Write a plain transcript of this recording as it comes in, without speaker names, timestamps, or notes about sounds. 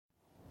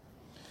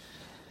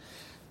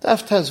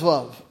Daf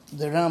Tezvav,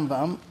 the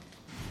Rambam,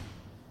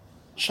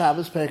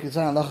 Shabbos, Perek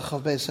Yizan, Halacha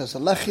Without says, a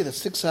lechi that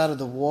sticks out of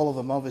the wall of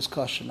a mov is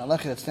kosher. A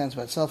lechi that stands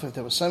by itself, if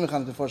there was samech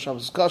on it before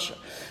Shabbos, is kosher.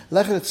 A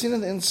lechi that's seen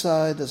on the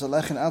inside, there's a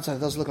lechi on the outside, it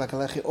doesn't look like a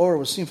lechi, or it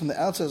was seen from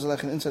the outside as a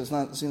lechi, and the inside is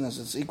not seen as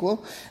it's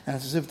equal, and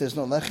it's as if there's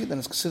no lechi, then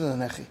it's considered a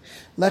lechi.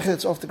 Lechi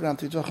that's off the ground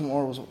 3 tvachim,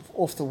 or was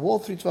off the wall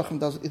 3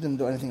 tvachim, it didn't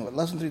do anything. But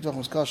less than 3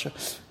 tvachim is kosher,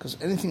 because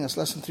anything that's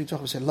less than 3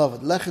 tvachim, we say love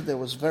it. Lechi that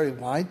was very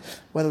wide,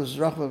 whether it was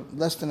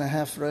less than a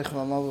half reichav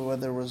amavu,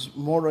 whether it was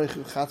more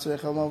reichav, chatz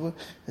reichav amavu,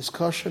 is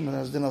kosher, and it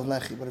has din of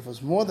lechi. But if it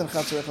was more than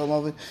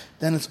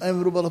then it's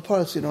Aymerubal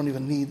apart, so you don't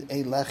even need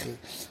a lechi.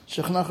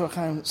 Shechnach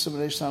Rachaim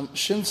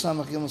Shin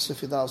Samach Yom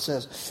Sifidal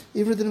says,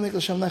 even if it didn't make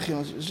Lashem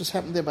lechi, it just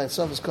happened there by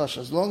itself as kosher,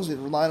 as long as it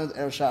relied on the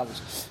Erev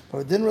Shabbos. But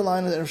it didn't rely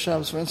on the Erev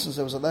Shabbos, for instance,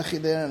 there was a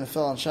lechi there and it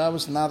fell on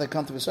Shabbos, and now they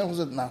come to be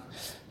Sefach, no.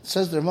 It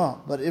says the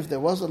Rama, but if there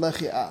was a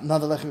lechi,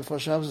 another lechi before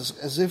Shabbos, it's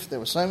as if there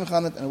was Samach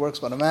on it and it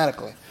works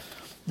automatically.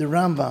 The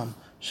Rambam,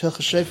 he says,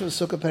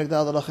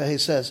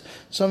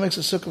 someone makes a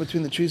sukkah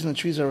between the trees, and the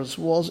trees are its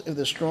walls if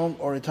they're strong,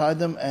 or he tied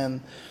them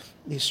and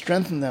he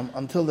strengthened them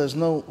until there's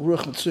no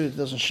ruach mitzui, it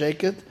doesn't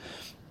shake it.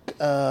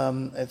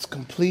 It's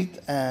complete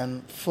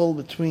and full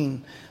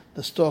between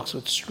the stalks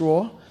with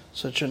straw,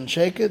 so it shouldn't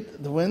shake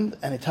it, the wind,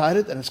 and he tied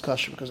it, and it's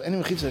kosher, because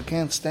any mechitza that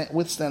can't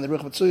withstand the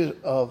ruach mitzui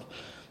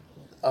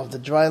of the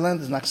dry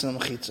land is not considered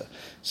mechitza.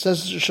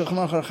 Says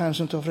Shulchan Aruch Chaim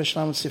Sim Tov Reish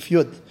Lamed Sif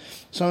Yud.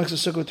 Someone makes a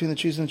sukkah between the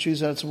trees, and the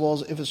trees are its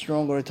walls if it's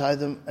strong, or he tied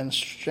them and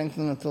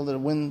strengthened them until the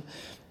wind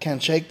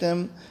can't shake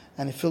them,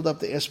 and he filled up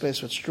the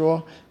airspace with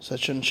straw, so it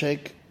shouldn't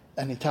shake,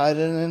 and he tied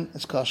it in,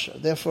 it's kosher.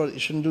 Therefore, you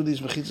shouldn't do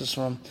these mechitzas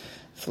from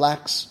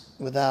flax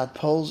without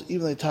poles,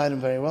 even though he tied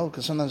them very well,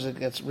 because sometimes it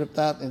gets ripped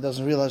out and he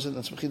doesn't realize it, and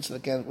it's mechitzah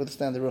that can't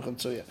withstand the ruach and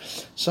tzuya.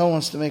 Someone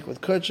wants to make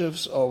with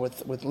kerchiefs or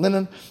with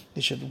linen,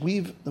 he should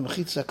weave the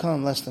mechitzah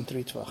come less than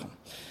 3 tvachim.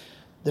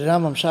 The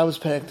Rambam Shabbos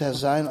Perek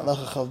Tez Zayin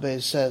Halacha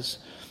Without says,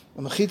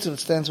 a mechitza that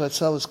stands by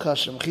itself is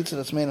kosher. A mechitza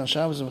that's made on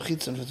Shabbos is a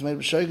mechitza, and if it's made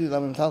with shoygig, you'll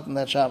have him metaltal in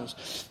that Shabbos.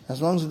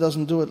 As long as it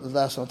doesn't do it, it'll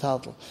last on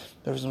metaltal.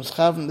 If it's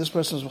mischav, this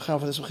person is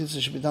mischav for this mechitza,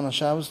 it should be done on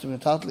Shabbos to be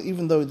metaltal,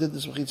 even though he did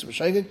this mechitza with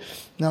shoygig,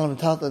 now he'll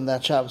metaltal in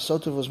that Shabbos. So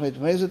too, if it was made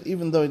with mezid,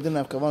 even though he didn't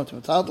have kavanah to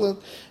metaltal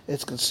it,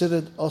 it's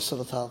considered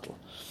also metaltal.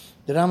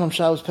 The Rambam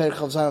Shabbos Perek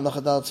Chav Zayin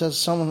Halacha Daled says,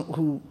 someone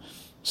who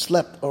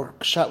slept or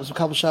was a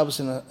couple Shabbos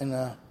in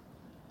a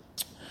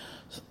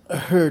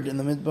herd in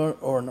the midbar,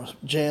 or in a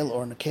jail,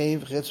 or in a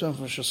cave, he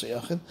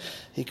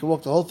can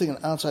walk the whole thing and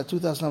outside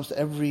 2,000 amos to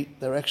every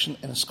direction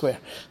in a square.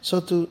 So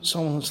too,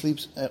 someone who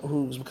sleeps,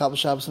 who's Makabel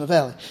Shabbos in a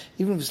valley,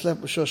 even if he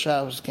slept before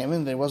Shabbos came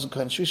in, there wasn't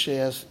kind of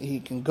shvisha, he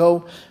can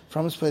go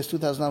from his place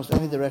 2,000 amos to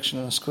any direction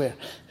in a square.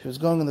 If he was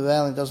going in the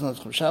valley and doesn't know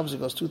Tchum Shabbos, he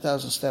goes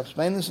 2,000 steps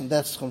minus, and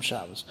that's Tchum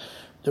Shabbos.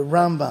 The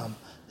Rambam,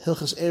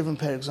 Hilchas Erevin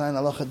Perek Zayin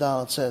Halacha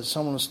Daled says,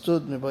 someone who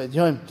stood nearby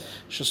Yom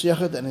Shus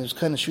Yachid, and he was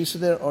kind of shvisa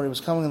there, or he was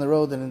coming on the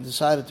road and he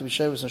decided to be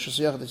shavis and Shus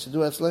Yachid to do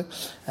etzle,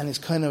 and he's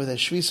kind of with a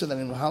shvisa, and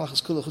in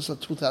Halachas Kula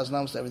Chusla 2,000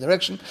 amos to every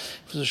direction.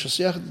 If it was a Shus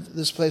Yachid,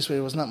 this place where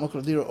he was not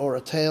mukra dira, or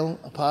a tail,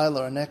 a pile,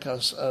 or a neck,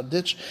 or a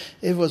ditch,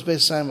 if it was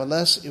base sign or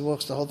less, he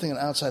walks the whole thing and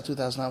outside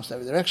 2,000 amos to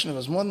every direction. If it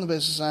was more than the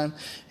base sign,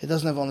 he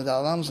doesn't have only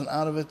Dal amos, and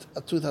out of it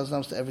 2,000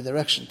 amos to every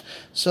direction.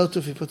 So too,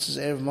 if he puts his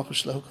erev mukra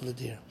shlahuk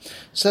l'dir.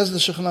 Says the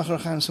Shulchan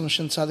Aruch Chaim Sim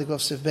Tzadik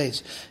Vav Sif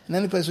Beis. In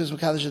any place where he's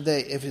Mekadosh a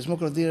day, if he's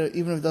Mukra Dira,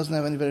 even if he doesn't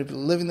have anybody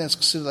living there, it's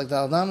considered like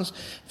Dal Damas.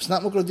 If it's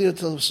not Mukra Dira,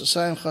 till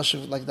Sosayim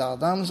Chashiv like Dal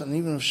Damas, and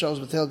even if it shows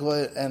Batel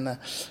Goy and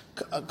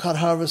cut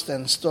harvest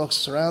and stalks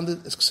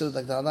surrounded, it's considered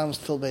like Dal Damas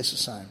till base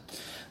Sosayim.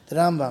 The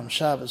Rambam,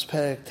 Shabbos,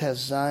 Perek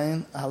Tez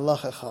Zayin,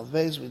 Halacha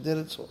Without, we did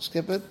it, so we'll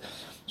skip it.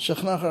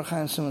 Shulchan Aruch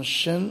Chaim Simon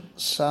Shin,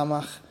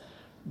 Samach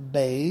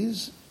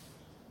Beis,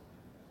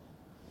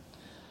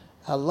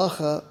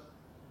 Halacha,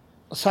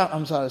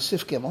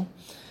 Sif Gimel.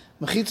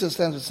 Mechitza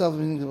stands with itself,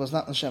 meaning it was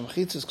not Hashem.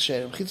 Mechitza is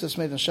ksher. Mechitza is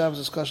made on Shabbos,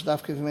 is kosher,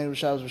 dafke if made on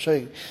Shabbos,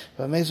 b'shoyig.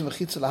 But amazing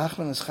mechitza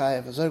lahachman is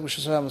chayev, azorg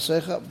b'shasara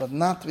m'soicha, but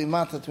not to be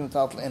matat to be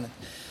metaltal in it.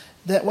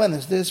 That when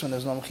is this? When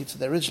there's no mechitza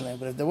there originally,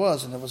 but if there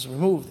was and it was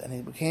removed and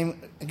it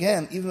became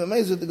again even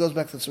amazing, it goes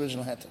back to its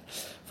original heter.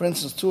 For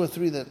instance, 2 or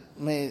 3 that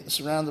may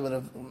surrounded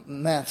with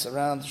mats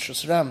around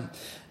shusram,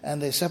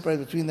 and they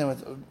separated between them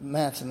with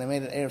mats and they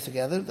made an air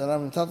together, they're not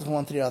metaltal from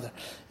one to the other.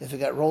 If it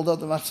got rolled out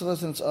the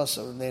matzalas, then it's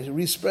also. When they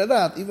respread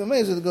out, even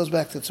amazing, it goes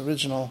back to its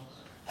original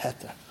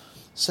heter.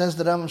 Says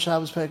the Rambam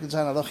Shabbos Perek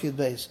Zayin Halacha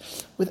Beis.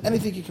 With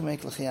anything you can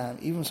make l'chiyam,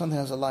 even something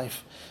has a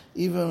life,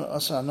 even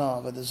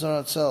asana, but the zara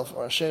itself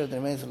or a share they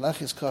made the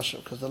lechi is kosher,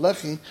 because the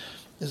lechi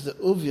is the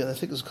uvia, the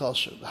thickness is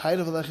kosher. The height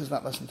of a lechi is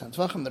not less than 10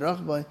 tvachim, the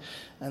rachboy,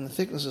 and the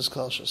thickness is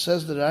kosher.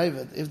 Says the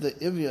Ravid, if the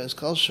uvia is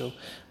kosher,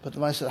 but the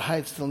ma'aser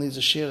height still needs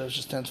a share of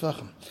just 10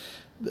 tvachim.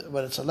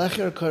 But it's a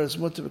lecher occur, it's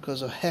mutter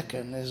because of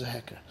heker, and there's a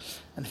heker.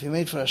 And if you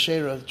made for a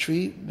share of a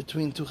tree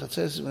between 2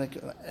 chatzes,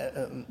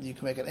 you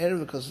can make an error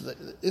because the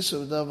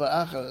isu davar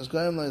achar is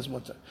goyim lo is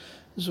mutter.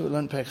 This is what we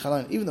learn Perek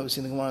Chalain. Even though we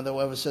see in the Gemara that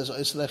whoever says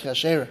isu lecher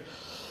share,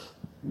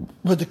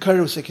 but the Kari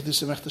will say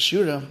kedusha mechta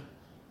shura,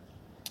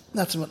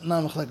 That's what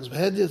Namachlekes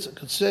Behediyat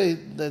could say.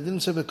 They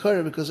didn't say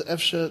Bekara because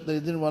Efsha, they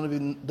didn't want to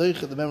be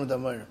Doicha, the member of the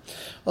Amir.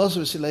 Also,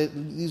 we see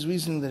these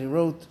reasoning that he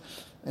wrote,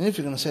 and if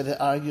you're going to say they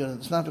argue,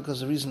 it's not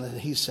because of the reason that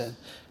he said.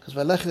 Because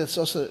by Lechi, that's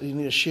also, you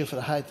need a shear for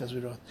the height, as we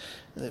wrote.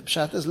 The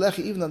Pshat is Lechi,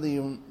 even though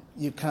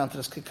you can't,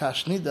 as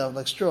Kikash Nida,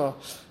 like straw,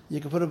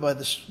 you can put it by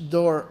the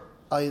door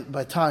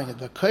by tying it.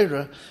 But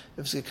Kaira,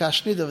 if it's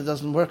Kikash Nida, it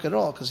doesn't work at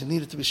all because you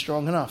need it to be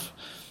strong enough.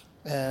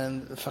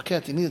 And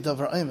Faket, you need a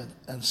Dover Aymed.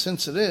 And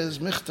since it is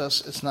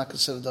Michtas, it's not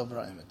considered Dover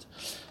Aymed.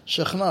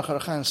 Shechnach,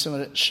 Arachayim,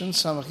 Simmer, Shin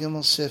Samach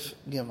Gimel, Sif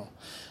Gimel.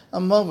 A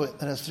Mavit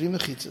that has 3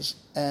 mechitzas,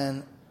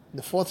 and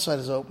the 4th side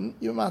is open,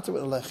 you're matter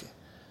with a Lechi.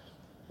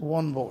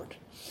 1 board,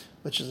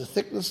 which is the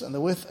thickness and the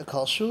width of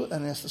Kalshu,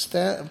 and it has to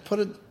stand and put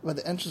it by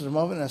the entrance of the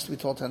Mavit, and it has to be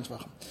 12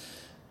 Tvachim.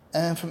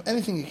 And from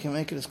anything you can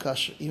make it as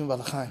kosher, even by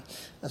the Chaim.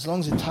 As long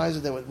as he ties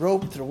it there with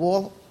rope to the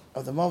wall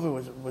of the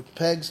Mavit with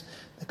pegs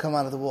that come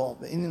out of the wall.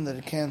 The Indian that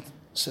it can't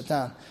sit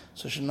down,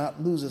 so it should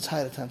not lose its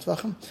height at 10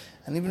 Tvachim.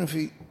 And even if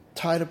he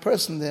tied a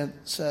person there,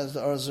 says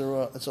the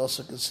Arzura, it's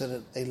also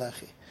considered a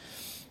Lechi.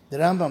 The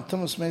Rambam,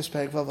 Tumas Meis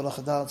Perek Vav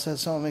Halacha Dalet, says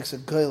someone makes a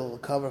goyel, a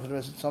cover for the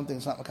rest of something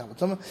that's not Makabel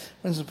Tumah.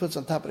 For instance, puts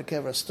on top of the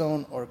kever a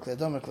stone or a klei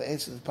adam or klei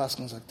eitz that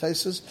paskins like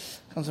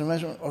taises, comes to a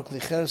measurement, or klei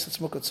cheres that's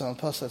mukot someone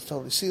pasta that's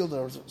totally sealed,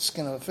 or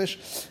skin of a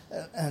fish,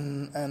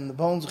 and the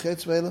bones of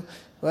chetz vela,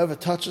 whoever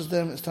touches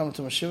them is tamid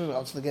to mashiva,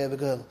 also the gave a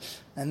goyel.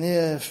 And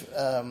if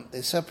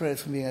they separate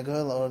from being a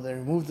goyel or they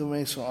remove the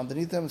wings from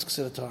underneath them, it's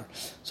considered tar.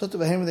 So to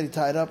behemoth that he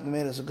tied up and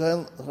made as a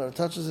goyel, whoever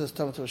touches it is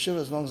tamid to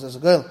mashiva as long as there's a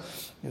goyel.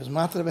 He was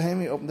matter the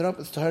behemoth, he opened it up,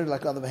 it's tahir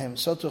like other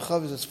behemoths. So to a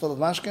chaviz, it's full of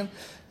mashkin,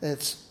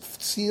 it's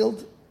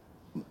sealed,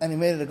 and he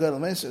made it a goyel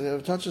mesa.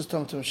 Whoever touches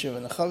tamid to mashiva,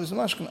 and the chaviz and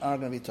mashkin are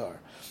going to be tar.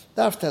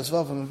 Daf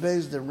Tezvav and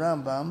Beis, the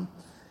Rambam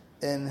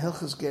in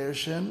Hilchas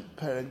Gerushin,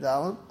 Perek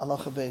Dalet,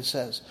 Halacha Beis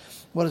says,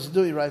 what does he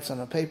do? He writes on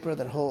a paper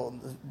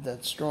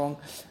that's strong,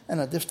 and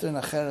a difter and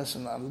a cheres,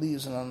 and on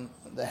leaves, and on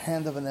the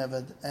hand of an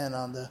eved, and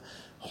on the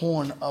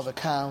horn of a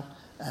cow,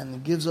 and he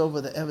gives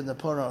over the eved, the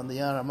porah, on the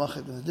yara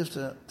machik, and the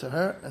difter to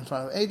her in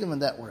front of Adam,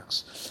 and that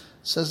works.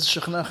 Says the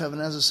Shechnach Even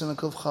Ezer Siman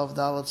Kuf Chav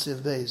Dalet Sif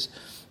Beis.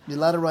 You're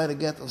allowed to write a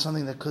get on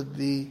something that could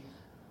be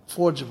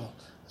forgeable,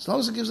 as long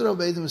as it gives it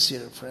over Adam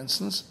Asir. For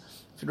instance,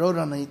 if you wrote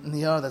on a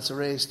niyar that's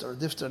erased, or a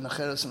difter and a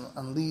cheres, and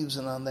on leaves,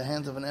 and on the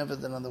hand of an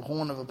eved, and on the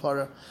horn of a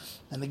porah,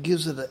 and it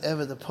gives it the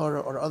eved, the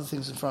parah, or other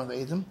things in front of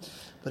Adam,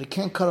 but he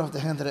can't cut off the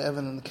hand of the eved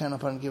and the can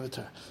and give it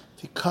to her.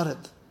 If he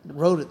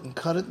wrote it and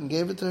cut it and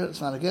gave it to her,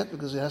 it's not a get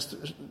because it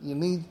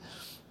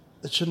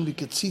shouldn't be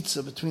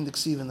ketzitza between the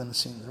ksiv and the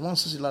nesim. The one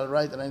says you're allowed to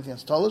write on anything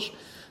that's tolish.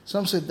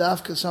 Some say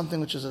dafka is something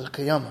which is a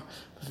kayama.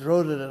 If you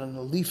wrote it on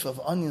a leaf of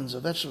onions or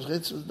vegetables,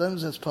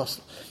 that's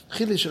possible.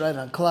 Chili should write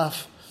on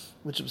klaf,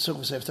 which is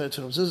we say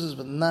 32 zizas,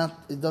 but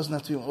it doesn't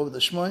have to be over the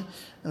shmoy, and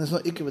there's no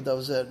ikki with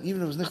davzer.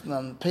 Even if it was nichten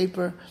on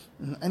paper,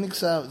 any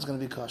ksav, it's going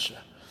to be kosher.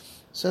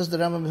 Says the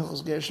Rambam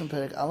Hilchos Gershon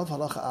Perek Aleph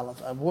Halacha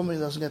Aleph. A woman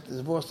doesn't get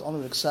divorced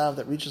only with ksav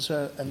that reaches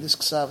her, and this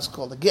ksav is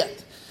called a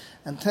get.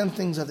 And 10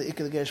 things that the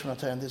ikki of the Gershon are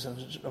and this.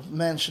 A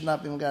man should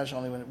not be megarish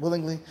only when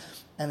willingly,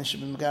 and he should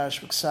be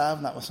megarish with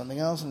ksav, not with something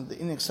else. And the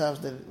inik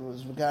ksav that it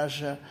was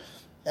megarish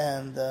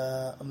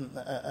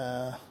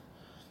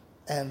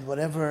and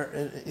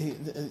whatever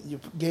you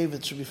gave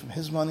it should be from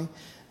his money,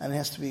 and it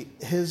has to be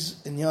his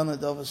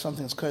inyanah over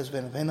something that's kaiz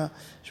ben avena.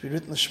 Should be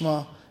written the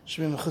shema,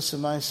 should be mechusah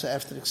ma'isa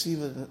after the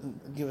ksiva,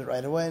 give it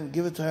right away, and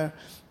give it to her,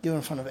 give it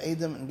in front of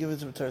Adam, and give it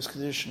to her as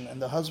kedushin,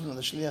 and the husband of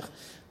the shliach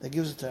that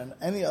gives it to her. And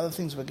any other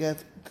things we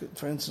get,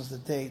 for instance, the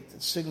date, the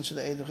signature,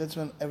 the Adam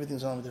chitzman,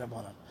 everything's on with the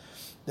rabbanan.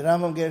 The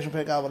Rambam Gershon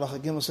Perek Av Halacha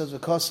Gimel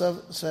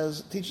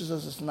says teaches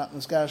us it's not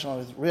misgarish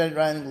only with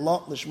writing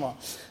lot lishma.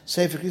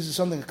 Say if it is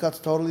something that cuts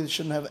totally, it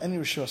shouldn't have any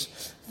rishus.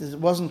 If it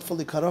wasn't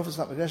fully cut off, it's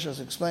not misgarish as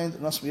explained.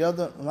 It must be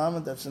other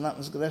lament that's not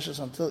misgarish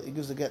until he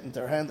gives the get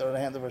into her hand or the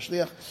hand of her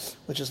shliach,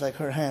 which is like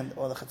her hand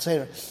or the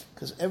chatzera,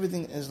 because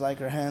everything is like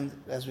her hand,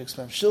 as we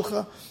explained.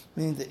 Shilcha,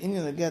 meaning the inyan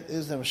of the get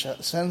is that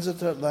sends it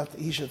to her, that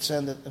he should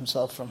send it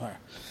himself from her.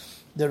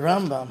 The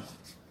Rambam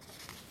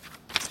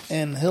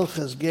in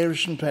Hilchas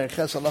Gerushin Perek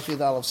Ches Halacha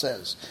Without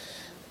says,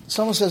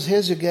 someone says,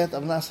 here's your get,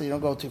 I'm not saying you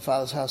don't go to your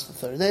father's house for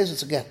 30 days,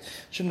 it's a get. You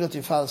shouldn't go to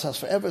your father's house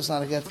forever, it's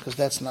not a get, because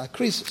that's not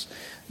creases.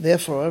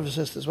 Therefore, whoever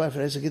says to his wife,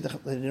 there's a get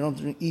that you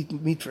don't eat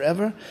meat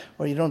forever,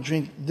 or you don't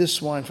drink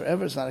this wine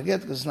forever, it's not a get,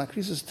 because it's not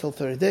creases till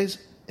 30 days.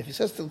 If he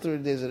says till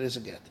 30 days, it is a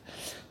get.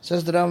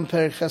 Says the Rambam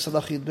Perek Ches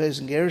Halacha Beis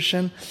in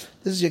Gerushin,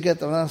 this is your get,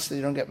 that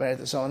you don't get married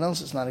to someone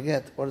else, it's not a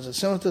get. Or is it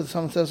similar to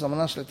someone says,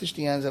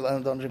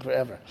 don't drink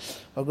forever,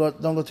 or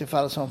don't go to your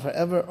father's home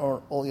forever,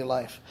 or all your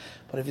life.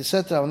 But if you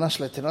said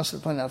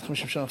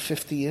to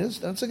 50 years,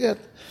 then it's a get.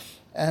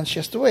 And she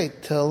has to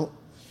wait till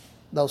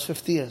those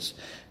 50 years.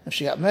 If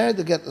she got married,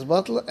 the get is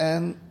bottle,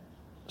 and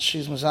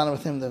she's mizana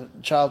with him, the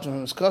child from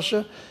him is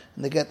kosher,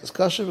 and the get is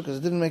kosher because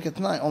it didn't make it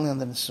tonight, only on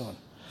the Nisun.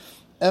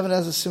 Even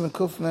as a Siman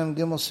Kuf Mem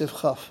Gimel Sif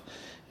Chaf,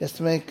 he has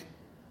to make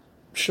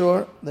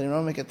sure that you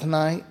don't make a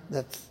tanai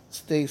that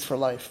stays for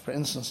life. For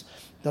instance,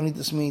 don't eat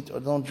this meat or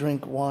don't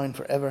drink wine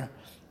forever.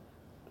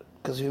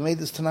 Because if you made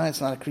this tonight,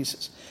 it's not a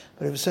krisis.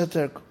 But if you said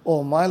there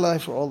all my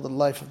life or all the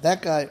life of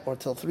that guy or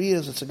till 3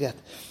 years, it's a get.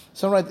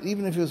 Some right,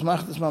 even if he was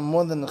machtis man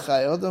more than the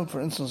Chai Odom, for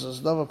instance,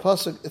 as Dava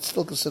Pasuk, it's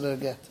still considered a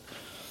get.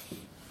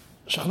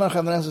 Shachnach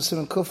Adonai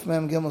Simon Kuf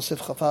Mem Gimel Sif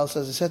Chafal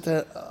says, he said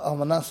there,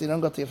 Almanas, you don't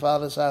go to your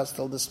father's house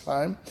till this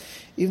time,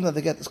 even though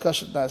the get is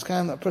kosher nice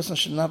kind, a person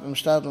should not be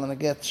mishtadel and a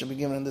get should be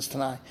given in this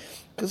tonight.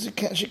 Because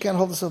she can't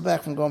hold herself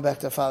back from going back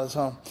to her father's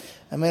home.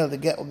 And maybe the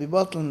get will be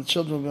bottled and the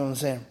children will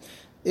be on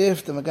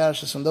if the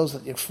Megarish is from those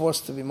that you're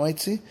forced to be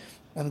moitzi,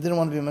 and they didn't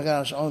want to be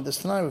Megarish only this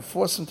tonight, we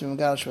force them to be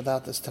Megarish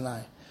without this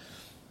tonight.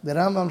 The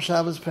Rambam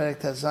Shabbos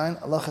Perek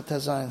Tezayin, Halacha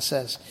Tezayin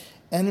says,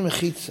 any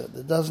mechitza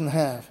that doesn't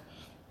have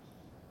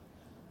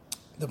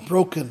the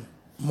broken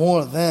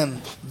more than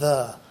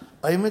the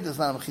Aymed is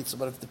not a mechitza,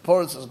 but if the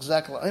poritz is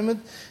exactly Aymed,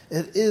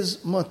 it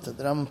is mutter.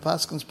 The Rambam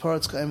Paskin's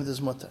poritz Aymed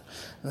is mutter.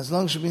 And as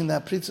long as you're being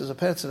that pritz as a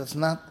peretz, that's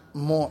not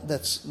more,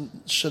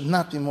 should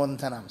not be more than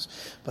 10 amos.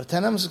 But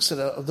 10 amos is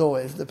considered a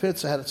doorway. If the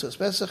peretz had it to a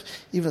pesach,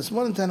 even if it's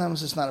more than 10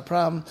 amos, it's not a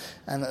problem.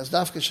 And as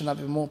dafka should not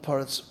be more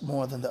poritz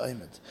more than the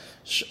Aymed.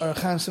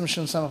 Archaim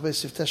Simshon Samach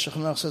Beis Tesh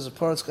Shachanach says the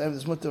poritz Aymed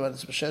is mutter when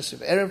it's b'shes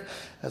of erev,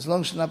 as long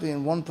as it should not be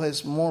in one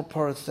place more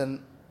poritz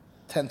than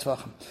 10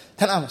 tvachim,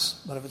 10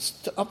 amos. But if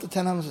it's up to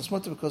 10 amos, it's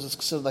mutter because it's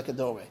considered like a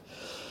doorway.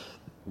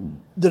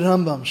 The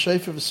Rambam,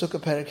 Sheifer V'Sukkah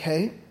Perek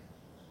Hey,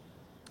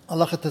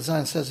 Halacha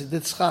Tezayin says he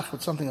did schach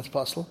with something that's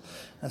possible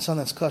and something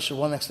that's kosher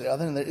one next to the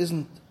other, and there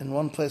isn't in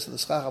one place of the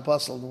schach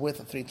apostle the width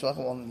of 3 tvachim,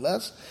 only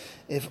less.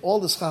 If all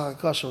the schach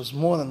kosher was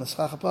more than the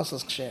schach apostle,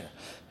 it's ksher.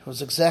 If it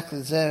was exactly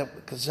zeh,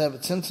 because zeh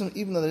b'tzimtzum,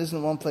 even though there isn't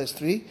in one place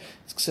 3,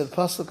 it's considered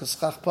apostle because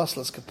schach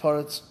apostle is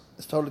kaparetz,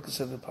 is totally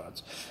considered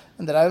parts.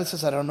 And the Ravid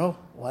says, I don't know.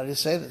 Why do you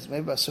say this?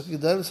 Maybe by Sukkah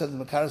Gedol said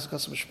the Makaris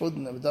Kosa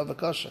B'Shpudin and B'Dav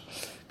B'Kosher,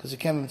 because he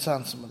can't be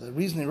mitzantzim. The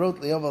reason he wrote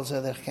Le'oval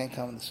Zedech can't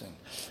come in the same.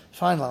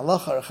 Finally,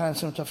 Halacha Rechaim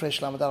Sim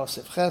Tafresh Lamed Aleph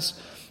Sif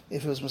Ches.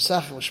 If it was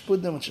Masach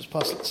B'Shpudin, which is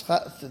possible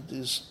to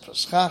do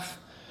Schach,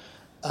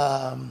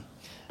 and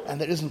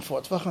there isn't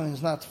 4 tvachim,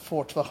 there's not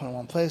 4 tvachim in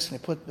one place, and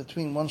he put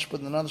between one shpud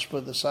and another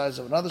shpud the size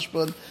of another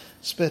shpud,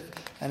 spit,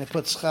 and he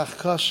put Schach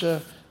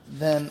Kosher,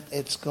 then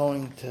it's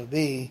going to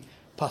be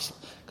possible.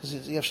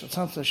 Because you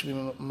should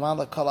be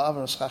mad kala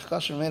avar schach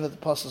kosher, made of the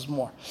apostle is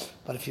more.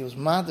 But if he was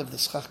mad of the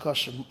schach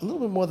kosher a little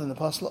bit more than the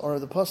apostle, or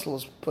the apostle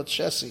was put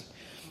shesi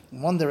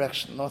in one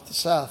direction, north to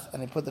south,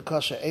 and he put the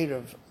kosher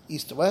erev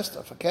east to west,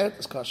 or fakert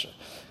is kosher,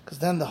 because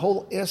then the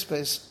whole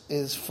airspace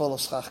is full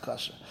of schach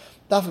kosher.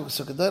 Dafik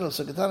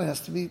Sukkah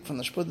has to be from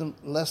the shpudim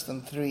less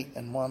than 3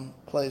 in one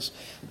place.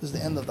 This is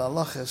the end of the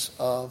halachas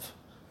of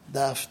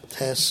Daf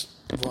Tes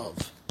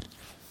Vav.